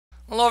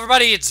Hello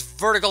everybody, it's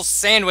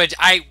VerticalSandwich.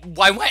 I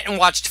went and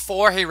watched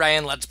 4 Hey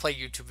Ryan Let's Play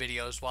YouTube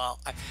videos. Well,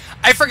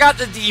 I forgot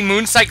that the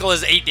moon cycle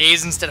is 8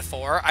 days instead of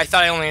 4. I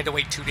thought I only had to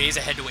wait 2 days.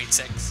 I had to wait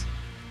 6.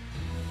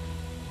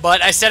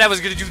 But I said I was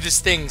going to do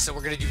this thing, so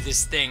we're going to do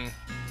this thing.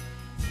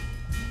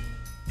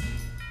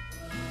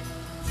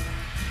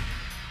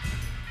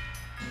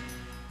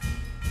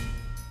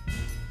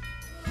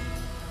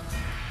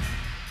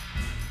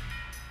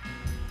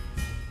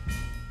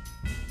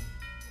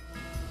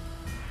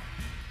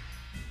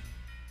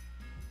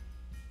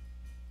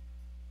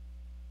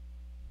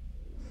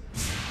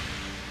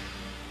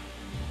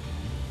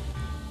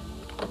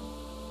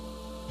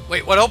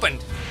 Wait, what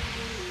opened?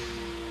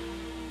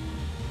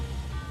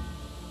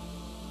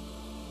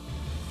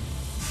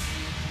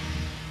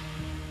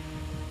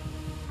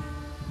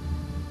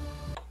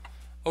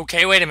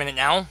 Okay, wait a minute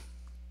now.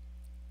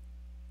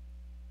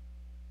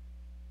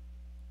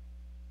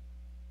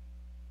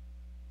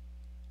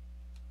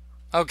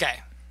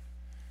 Okay.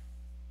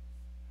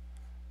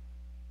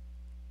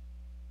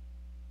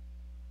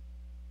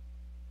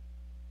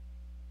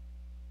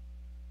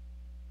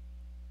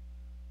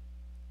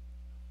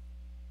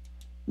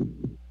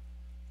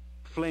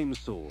 Flame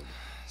sword.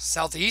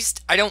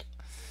 Southeast? I don't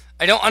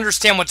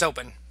understand what's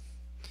open.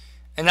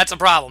 And that's a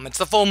problem. It's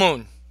the full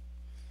moon.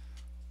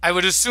 I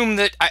would assume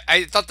that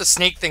I thought the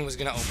snake thing was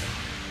gonna open.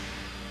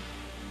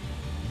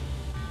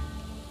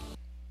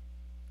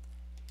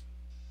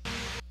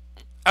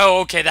 Oh,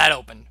 okay, that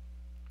opened.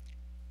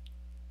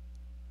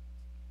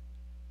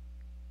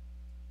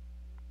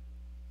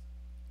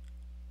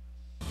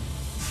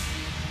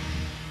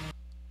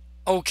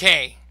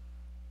 Okay.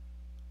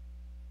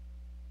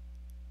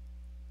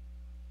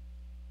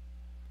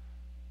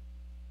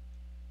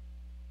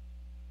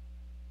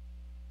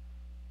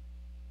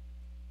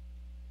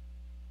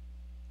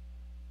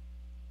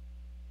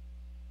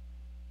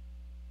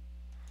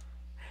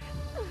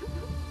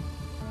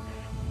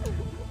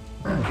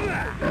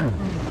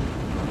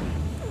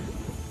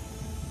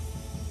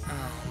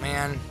 Oh,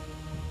 man.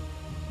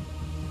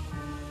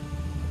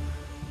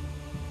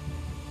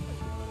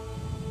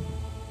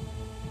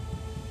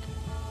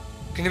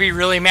 Gonna be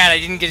really mad I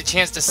didn't get a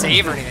chance to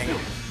save or anything.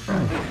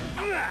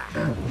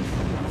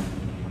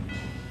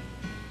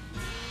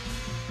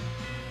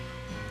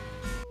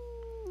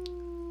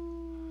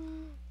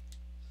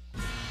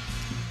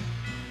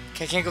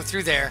 Okay, I can't go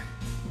through there.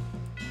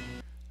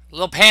 A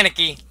little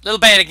panicky. Little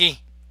panicky.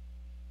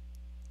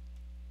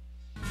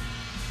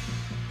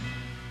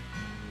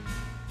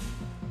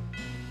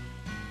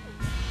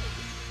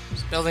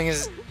 This building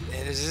is...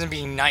 This isn't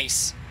being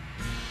nice.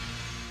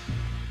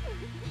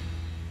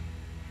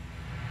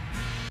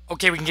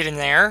 Okay, we can get in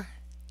there.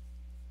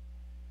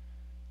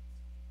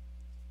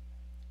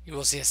 You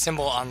will see a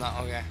symbol on the...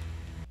 Okay.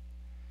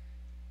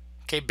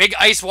 Okay, big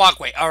ice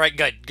walkway. Alright,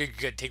 good. Good,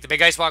 good. Take the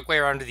big ice walkway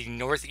around to the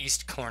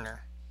northeast corner.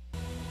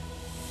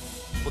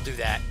 We'll do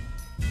that.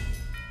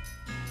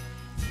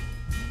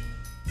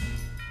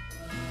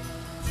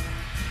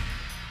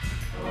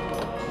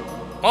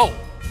 Whoa!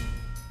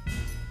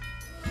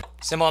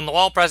 Symbol on the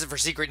wall, present for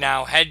secret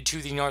now. Head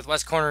to the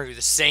northwest corner, do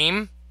the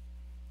same.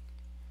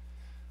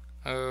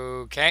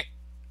 Okay.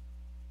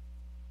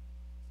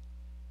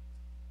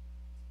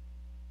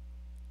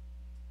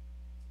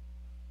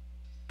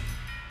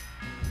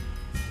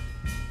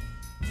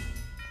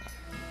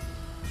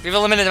 We have a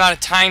limited amount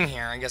of time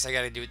here. I guess I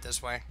gotta do it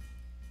this way.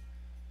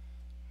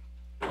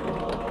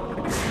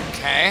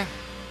 Okay.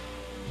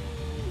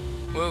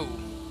 Whoa.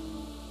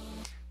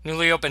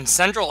 Newly opened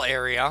central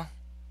area.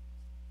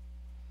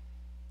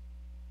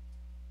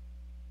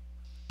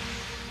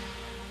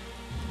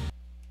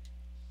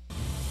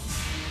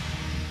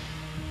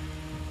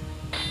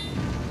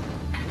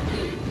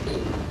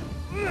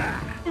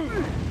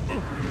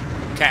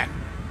 Okay.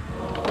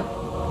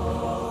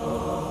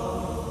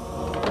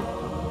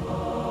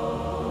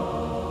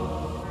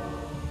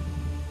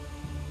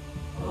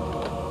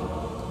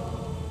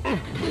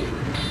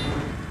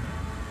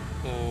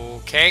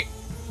 Okay.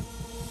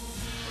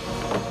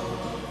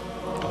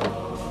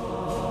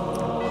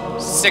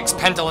 6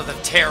 Pentalith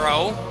of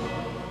Tarot.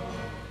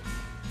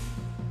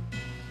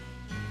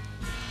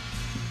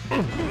 A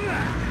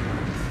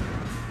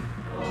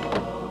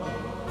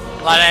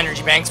lot of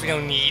energy banks we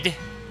don't need.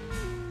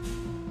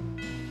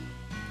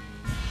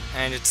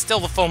 And it's still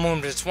the full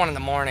moon, but it's 1 in the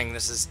morning.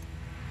 This is...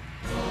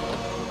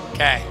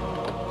 Okay.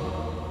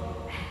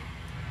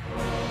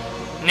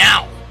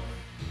 Now!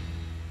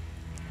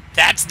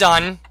 That's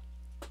done.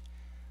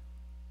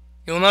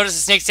 You'll notice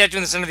a snake statue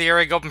in the center of the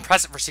area. Go up and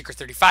press it for Secret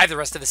 35. The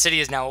rest of the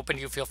city is now open.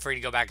 You feel free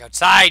to go back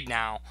outside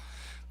now.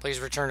 Please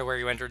return to where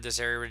you entered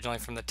this area originally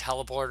from the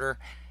teleporter.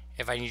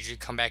 If I need you to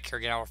come back here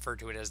again, I'll refer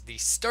to it as the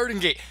starting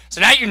gate. So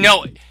now you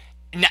know it.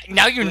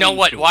 Now you know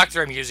what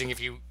walkthrough I'm using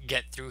if you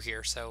get through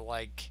here. So,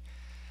 like...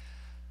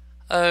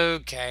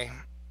 Okay.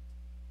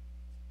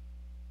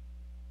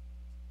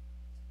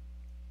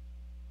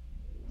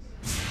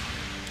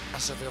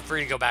 So feel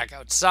free to go back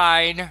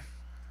outside.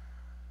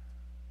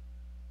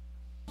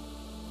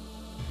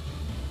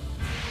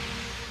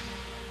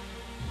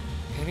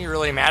 be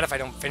really mad if I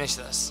don't finish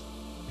this.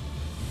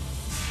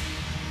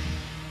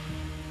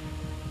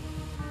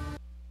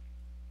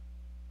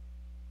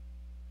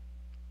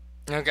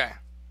 Okay.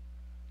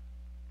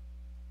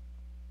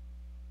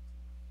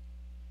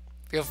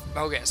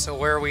 Okay, so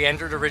where we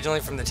entered originally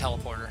from the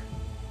teleporter,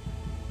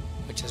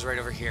 which is right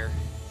over here.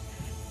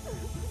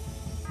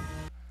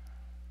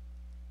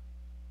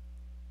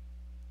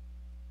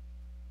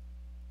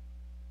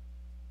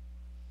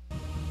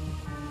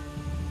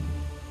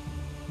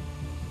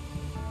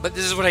 But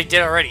this is what I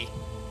did already.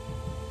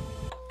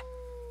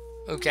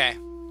 Okay.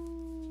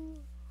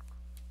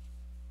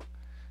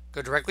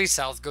 Go directly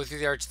south, go through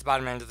the arch at the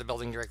bottom end of the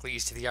building directly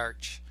east of the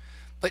arch.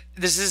 But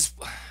this is...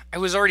 I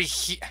was already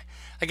here.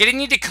 Like, I didn't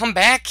need to come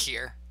back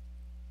here.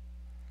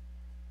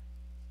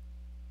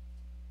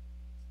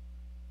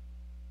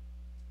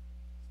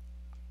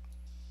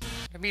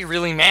 I'd be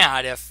really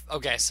mad if...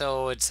 Okay,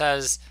 so it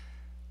says...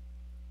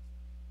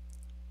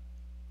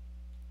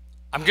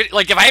 I'm good.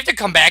 Like, if I have to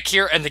come back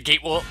here and the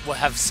gate will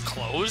have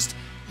closed,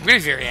 I'm gonna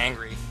be very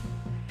angry.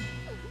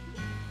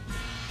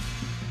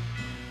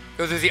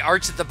 Go through the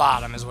arch at the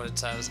bottom is what it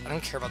says. I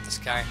don't care about this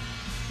guy.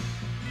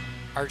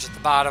 Arch at the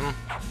bottom.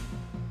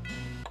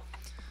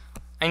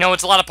 I know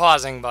it's a lot of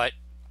pausing, but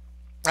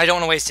I don't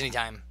want to waste any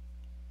time.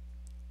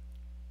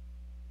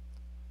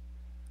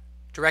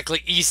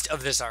 Directly east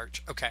of this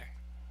arch. Okay.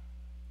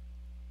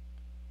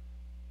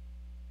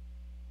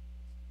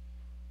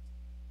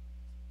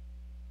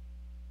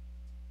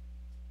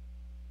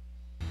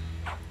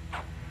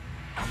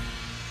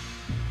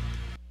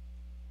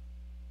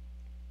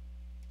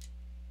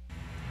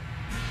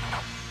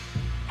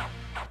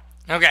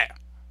 Okay.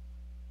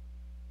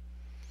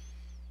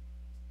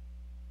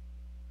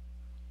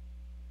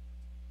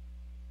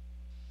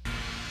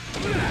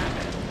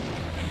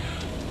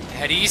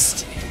 Head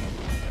east.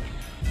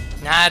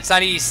 Nah, it's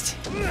not east.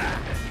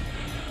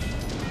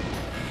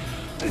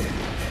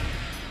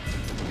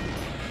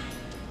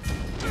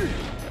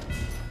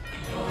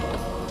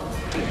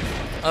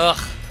 Ugh.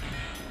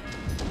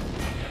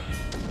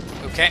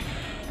 Okay.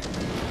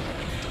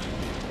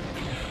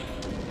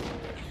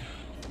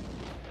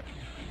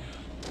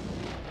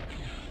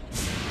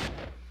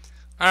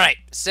 Alright,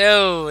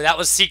 so that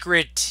was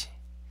secret.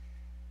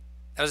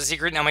 That was a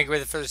secret. Now make your way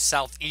to the further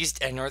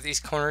southeast and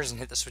northeast corners and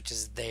hit the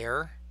switches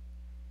there.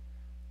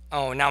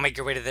 Oh, now make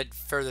your way to the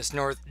furthest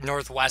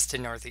northwest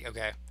and northeast.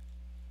 Okay.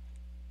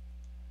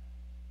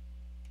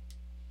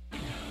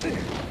 Don't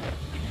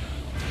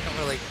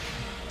really...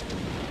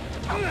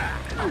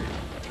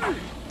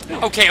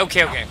 Okay.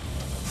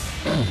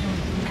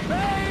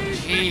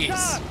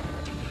 Jeez.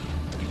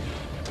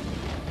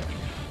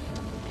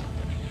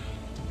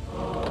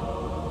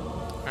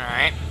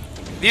 Alright.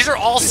 These are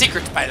all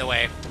secrets, by the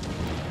way.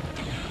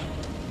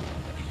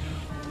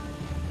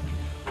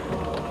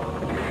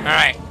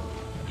 Alright.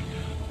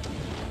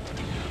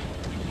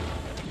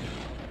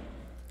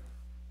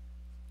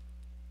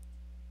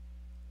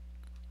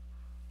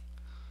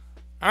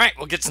 Alright,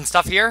 we'll get some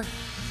stuff here.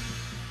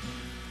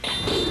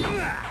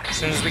 As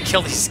soon as we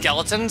kill these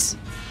skeletons.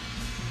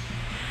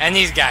 And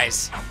these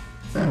guys.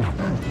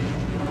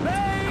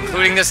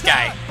 Including this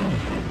guy.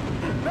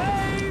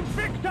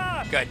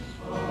 Good.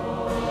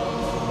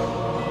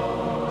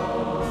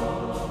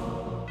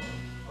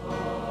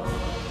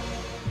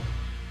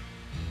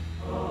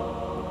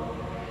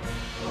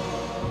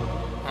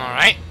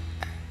 Alright.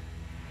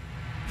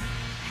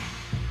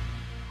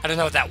 I don't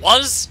know what that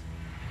was.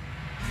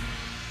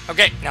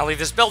 Okay, now leave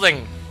this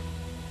building.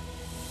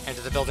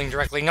 Enter the building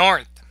directly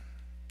north.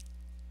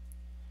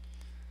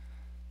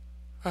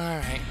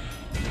 Alright.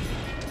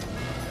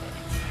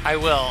 I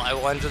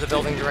will enter the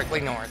building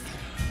directly north.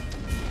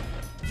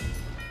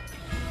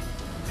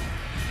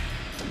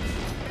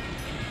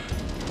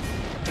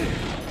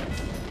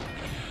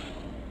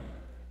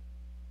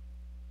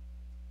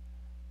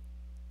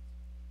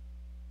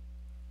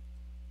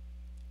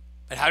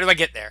 But how do I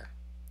get there?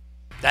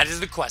 That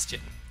is the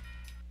question.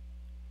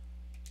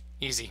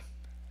 Easy.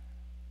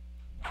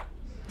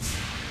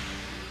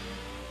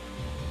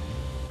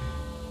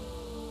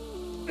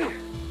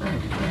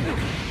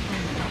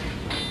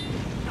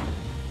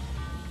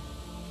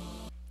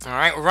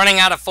 Alright, we're running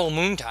out of full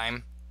moon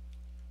time.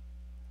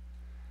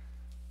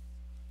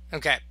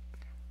 Okay.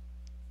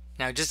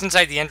 Now, just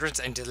inside the entrance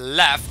and to the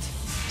left,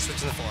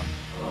 switching the floor.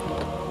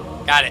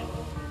 Got it.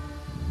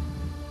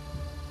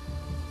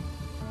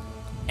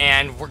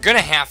 And we're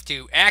gonna have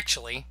to,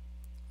 actually...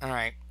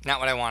 Alright, not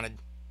what I wanted.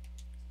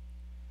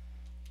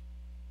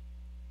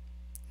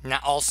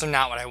 Also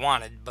not what I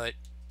wanted, but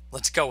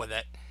let's go with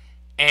it.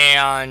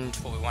 And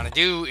what we want to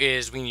do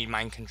is we need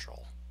mind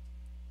control.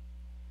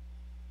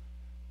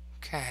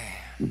 Okay.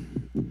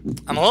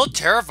 I'm a little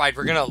terrified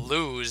we're gonna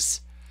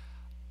lose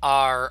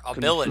our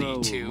ability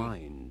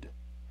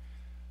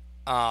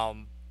our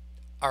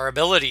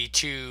ability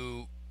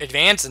to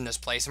advance in this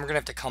place, and we're gonna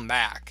have to come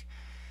back.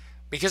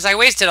 Because I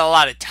wasted a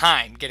lot of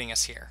time getting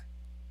us here.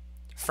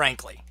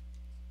 Frankly.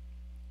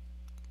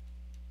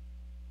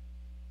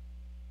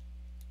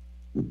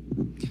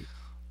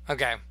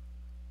 Okay.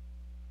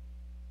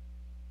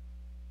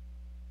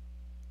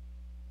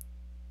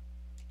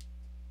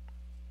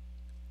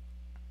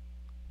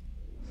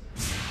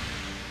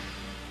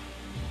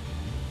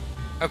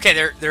 Okay,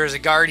 there is a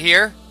guard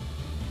here.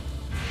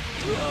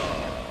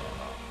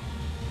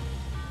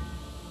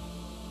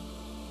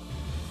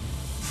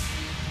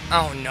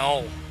 Oh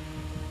no.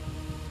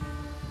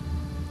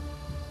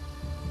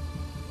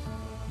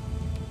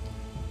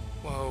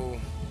 Whoa.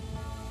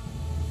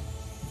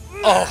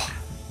 Oh,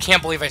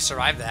 can't believe I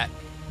survived that.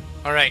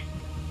 Alright.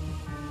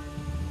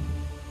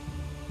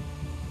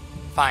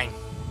 Fine.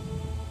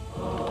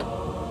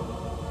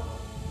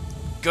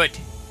 Good.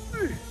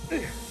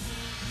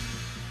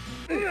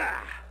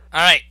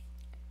 Alright.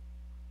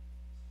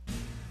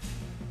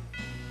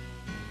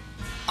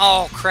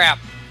 Oh, crap.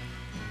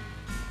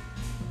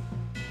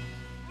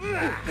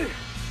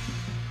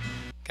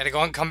 Gotta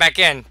go and come back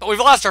in. But we've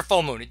lost our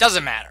full moon. It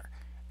doesn't matter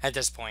at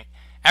this point.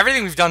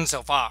 Everything we've done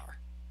so far.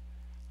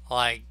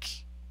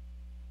 Like...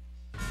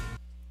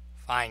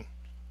 Fine.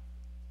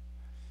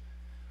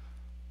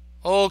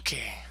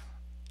 Okay.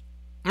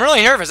 I'm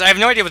really nervous. I have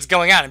no idea what's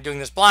going on. I'm doing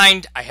this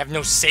blind. I have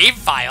no save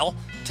file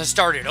to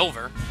start it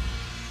over.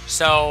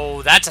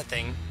 So, that's a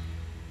thing.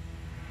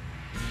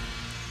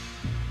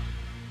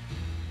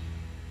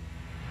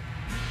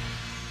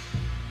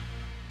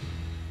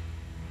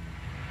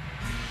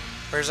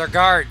 Where's our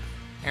guard?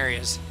 There he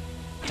is.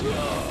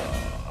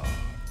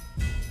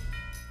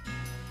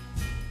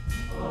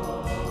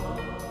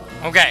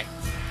 Okay.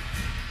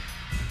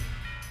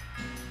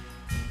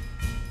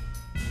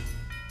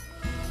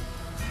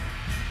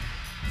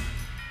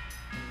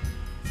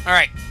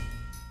 Alright.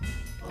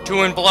 2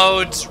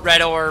 implodes,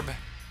 red orb,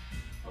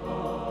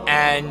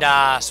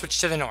 and switch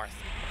to the north.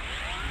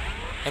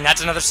 And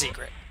that's another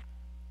secret.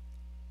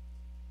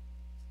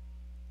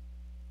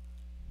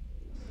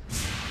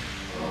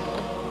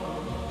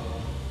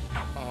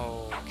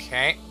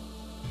 Okay.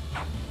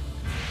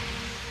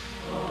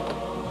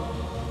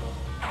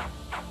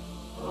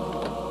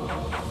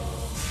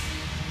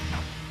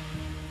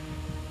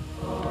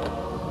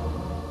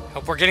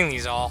 Hope we're getting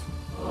these all.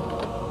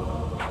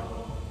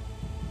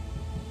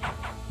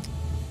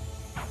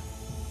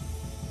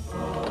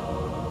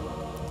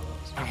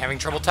 I'm having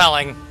trouble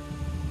telling.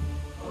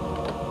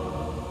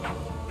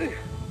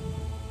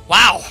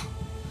 Wow!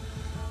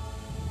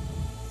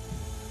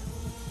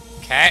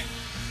 Okay.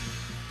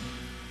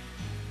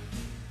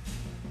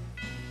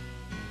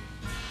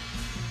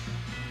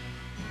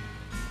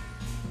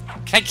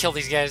 Can I kill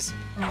these guys?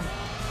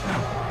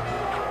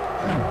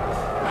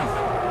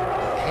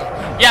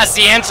 Yes,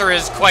 the answer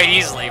is quite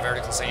easily,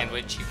 Vertical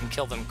Sandwich. You can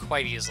kill them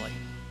quite easily.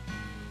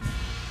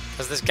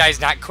 Because this guy's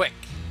not quick.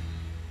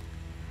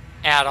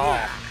 At all.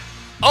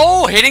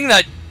 Oh, hitting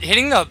the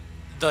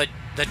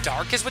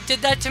dark is what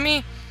did that to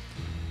me?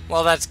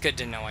 Well, that's good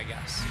to know, I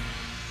guess.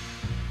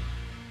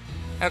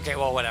 Okay,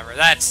 well, whatever.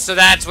 That's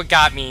what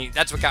got me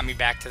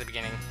back to the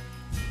beginning.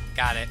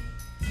 Got it.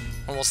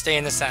 And we'll stay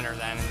in the center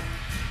then.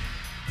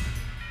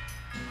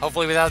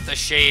 Hopefully without the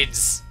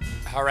shades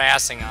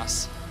harassing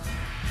us.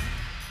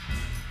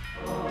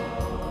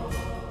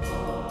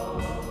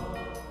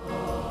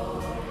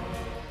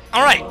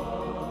 Alright.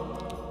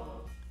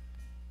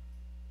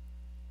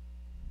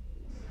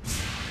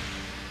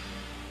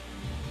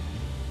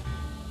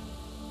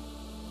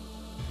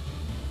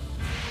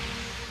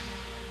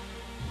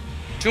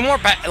 Two more,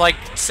 like,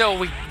 so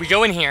we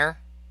go in here.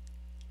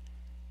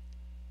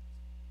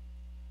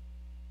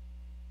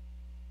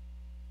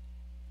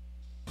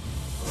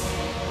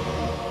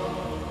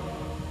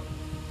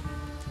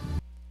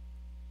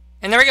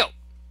 And there we go.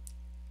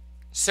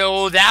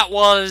 So that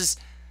was,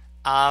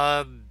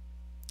 that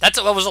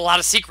was a lot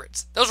of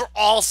secrets. Those were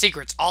all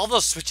secrets. All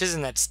those switches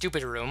in that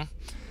stupid room.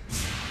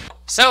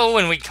 So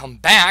when we come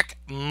back,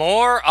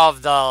 more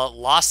of the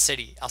Lost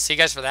City. I'll see you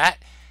guys for that.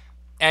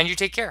 And you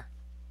take care.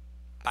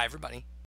 Bye, everybody.